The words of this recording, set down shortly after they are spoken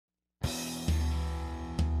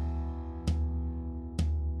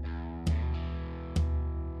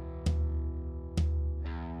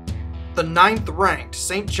the 9th-ranked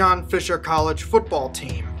St. John Fisher College football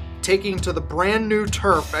team taking to the brand new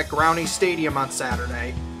turf at Growney Stadium on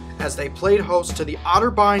Saturday as they played host to the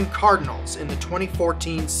Otterbein Cardinals in the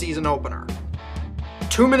 2014 season opener.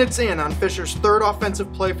 2 minutes in on Fisher's third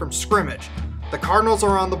offensive play from scrimmage, the Cardinals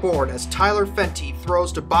are on the board as Tyler Fenty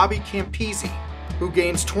throws to Bobby Campisi, who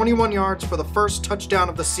gains 21 yards for the first touchdown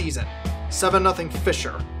of the season, 7-0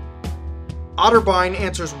 Fisher. Otterbein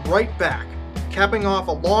answers right back, capping off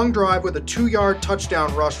a long drive with a 2-yard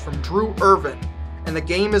touchdown rush from Drew Irvin, and the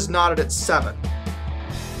game is knotted at 7.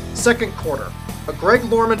 Second quarter, a Greg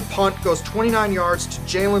Lorman punt goes 29 yards to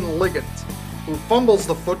Jalen Liggins, who fumbles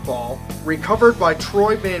the football, recovered by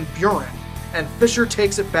Troy Van Buren, and Fisher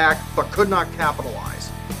takes it back but could not capitalize.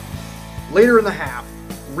 Later in the half,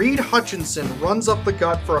 Reed Hutchinson runs up the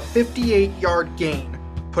gut for a 58-yard gain,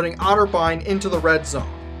 putting Otterbein into the red zone.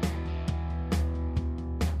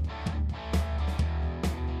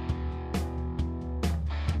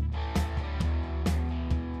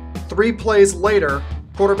 Three plays later,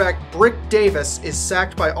 quarterback Brick Davis is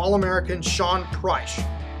sacked by All-American Sean Price,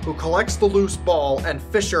 who collects the loose ball and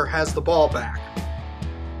Fisher has the ball back.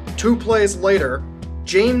 2 plays later,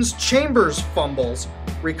 James Chambers fumbles,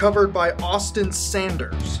 recovered by Austin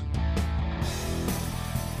Sanders.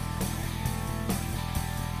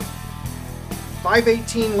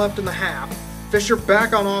 .5:18 left in the half, Fisher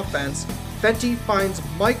back on offense, Fenty finds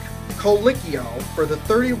Mike Colicchio for the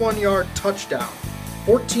 31-yard touchdown,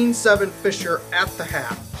 14-7 Fisher at the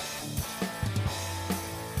half.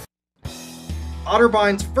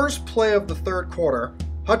 Otterbein's first play of the third quarter,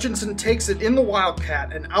 Hutchinson takes it in the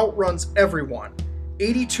Wildcat and outruns everyone,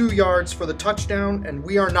 82 yards for the touchdown, and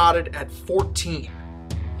we are knotted at 14.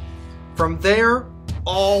 From there,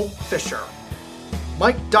 all Fisher.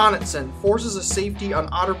 Mike Donaldson forces a safety on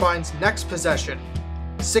Otterbein's next possession,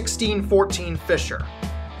 16-14 Fisher.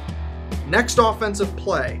 Next offensive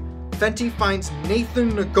play, Fenty finds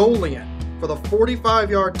Nathan Nagolian for the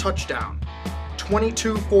 45-yard touchdown,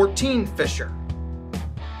 22-14 Fisher.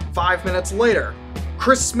 5 minutes later,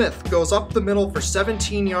 Chris Smith goes up the middle for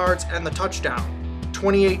 17 yards and the touchdown,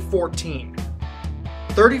 28-14.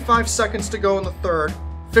 35 seconds to go in the third,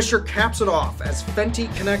 Fisher caps it off as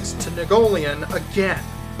Fenty connects to Nagolian again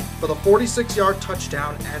for the 46-yard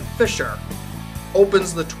touchdown, and Fisher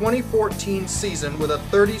opens the 2014 season with a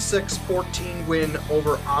 36-14 win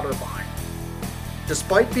over Otterbein.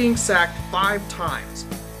 Despite being sacked 5 times,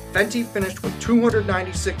 Fenty finished with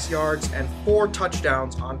 296 yards and 4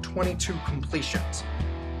 touchdowns on 22 completions.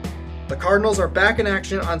 The Cardinals are back in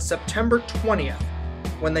action on September 20th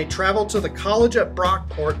when they travel to the College at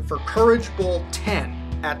Brockport for Courage Bowl 10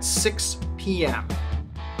 at 6 p.m.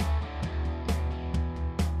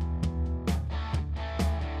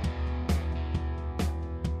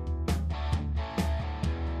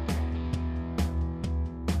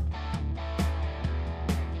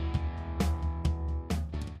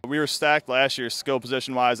 We were stacked last year skill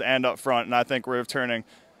position-wise and up front, and I think we're returning,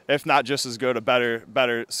 if not just as good, a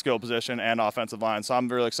better skill position and offensive line. So I'm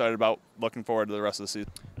really excited about looking forward to the rest of the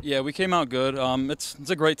season. Yeah, we came out good. It's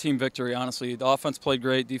a great team victory, honestly. The offense played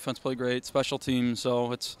great, defense played great, special teams,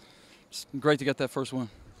 so it's great to get that first win.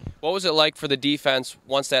 What was it like for the defense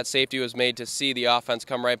once that safety was made to see the offense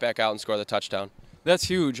come right back out and score the touchdown? That's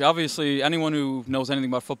huge. Obviously, anyone who knows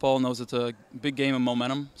anything about football knows it's a big game of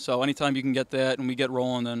momentum. So anytime you can get that and we get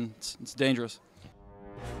rolling, then it's dangerous.